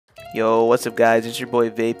Yo, what's up guys, it's your boy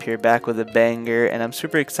Vape here, back with a banger, and I'm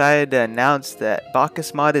super excited to announce that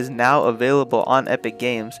BakkesMod is now available on Epic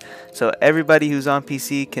Games. So everybody who's on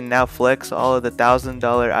PC can now flex all of the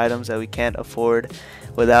 $1,000 items that we can't afford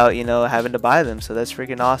without, having to buy them. So that's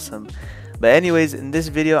freaking awesome. But anyways, in this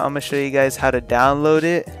video, I'm going to show you guys how to download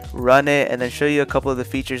it, run it, and then show you a couple of the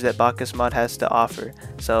features that BakkesMod has to offer.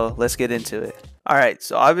 So let's get into it. Alright,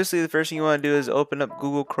 so obviously the first thing you want to do is open up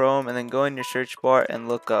Google Chrome and then go in your search bar and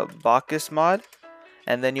look up BakkesMod.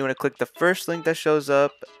 And then you want to click the first link that shows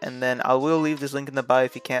up, and then I will leave this link in the bio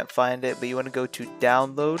if you can't find it, but you want to go to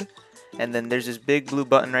download. And then there's this big blue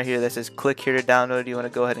button right here that says click here to download. You want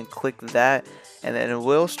to go ahead and click that, and then it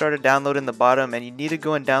will start a download in the bottom, and you need to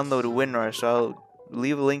go and download WinRAR. So I'll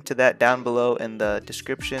leave a link to that down below in the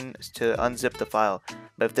description to unzip the file.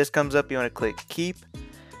 But if this comes up, you want to click keep.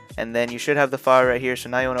 And then you should have the file right here. So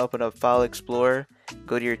now you want to open up File Explorer,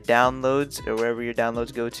 go to your downloads or wherever your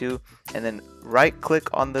downloads go to, and then right click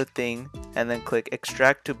on the thing and then click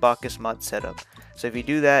extract to BakkesMod setup. So if you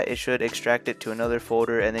do that, it should extract it to another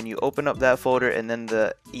folder, and then you open up that folder and then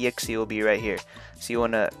the exe will be right here. So you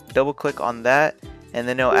want to double click on that, and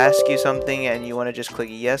then it'll ask you something and you want to just click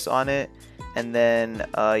yes on it, and then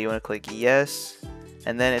you want to click yes.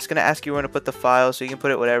 And then it's going to ask you where to put the file, so you can put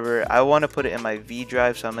it whatever. I want to put it in my V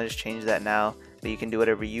drive, so I'm going to just change that now. But you can do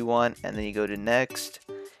whatever you want, and then you go to next,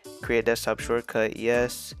 create desktop shortcut,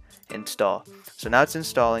 yes, install. So now it's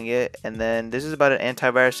installing it, and then this is about an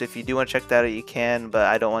antivirus, so if you do want to check that out, you can, but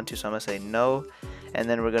I don't want to, so I'm going to say no. And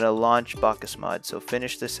then we're going to launch BakkesMod. So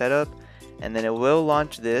finish the setup, and then it will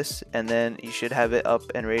launch this, and then you should have it up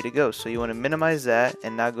and ready to go. So you want to minimize that,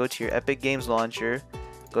 and now go to your Epic Games launcher,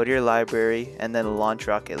 go to your library, and then launch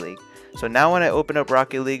Rocket League. So now when I open up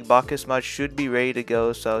Rocket League, BakkesMod should be ready to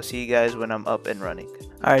go, so I'll see you guys when I'm up and running.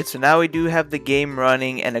 Alright, so now we do have the game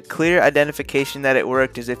running, and a clear identification that it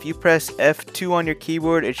worked is if you press F2 on your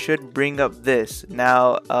keyboard, it should bring up this.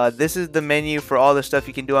 Now, this is the menu for all the stuff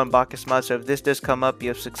you can do on BakkesMod, so if this does come up, you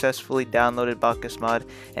have successfully downloaded BakkesMod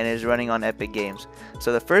and it is running on Epic Games.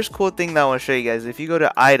 So the first cool thing that I want to show you guys, if you go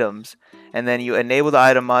to items, and then you enable the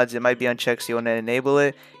item mods, it might be unchecked, so you want to enable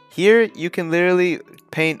it. Here you can literally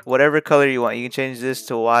paint whatever color you want. You can change this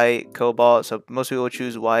to white, cobalt, so most people will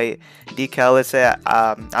choose white. Decal, let's say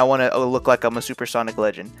I want to look like I'm a supersonic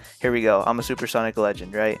legend. Here we go, I'm a supersonic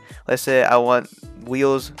legend, right? Let's say I want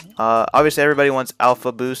wheels. Obviously everybody wants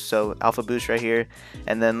alpha boost, so alpha boost right here.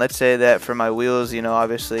 And then let's say that for my wheels,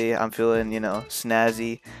 obviously I'm feeling,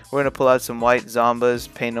 snazzy. We're going to pull out some white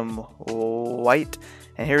Zombas, paint them white.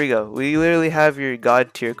 And here we go. We literally have your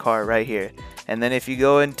god tier car right here. And then if you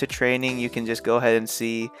go into training, you can just go ahead and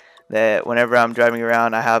see that whenever I'm driving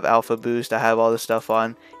around, I have alpha boost, I have all this stuff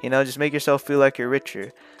on. Just make yourself feel like you're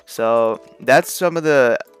richer. So that's some of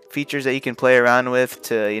the features that you can play around with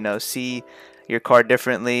to, see your car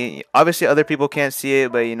differently. Obviously other people can't see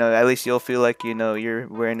it, but at least you'll feel like you're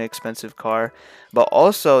wearing an expensive car. But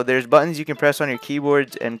also there's buttons you can press on your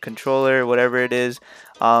keyboards and controller, whatever it is,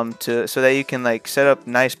 so that you can set up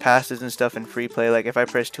nice passes and stuff in free play. Like if I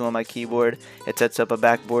press 2 on my keyboard, it sets up a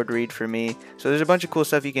backboard read for me. So there's a bunch of cool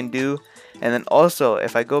stuff you can do. And then also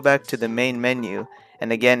if I go back to the main menu,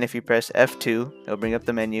 and again, if you press F2, it'll bring up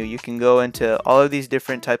the menu. You can go into all of these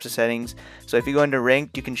different types of settings. So if you go into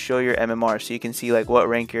ranked, you can show your MMR. So you can see what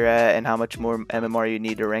rank you're at and how much more MMR you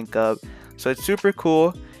need to rank up. So it's super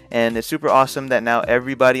cool, and it's super awesome that now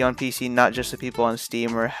everybody on PC, not just the people on Steam,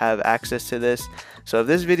 have access to this. So if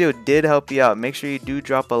this video did help you out, make sure you do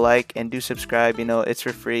drop a like and do subscribe. It's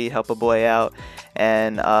for free. Help a boy out.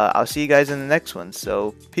 And I'll see you guys in the next one.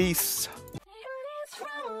 So peace.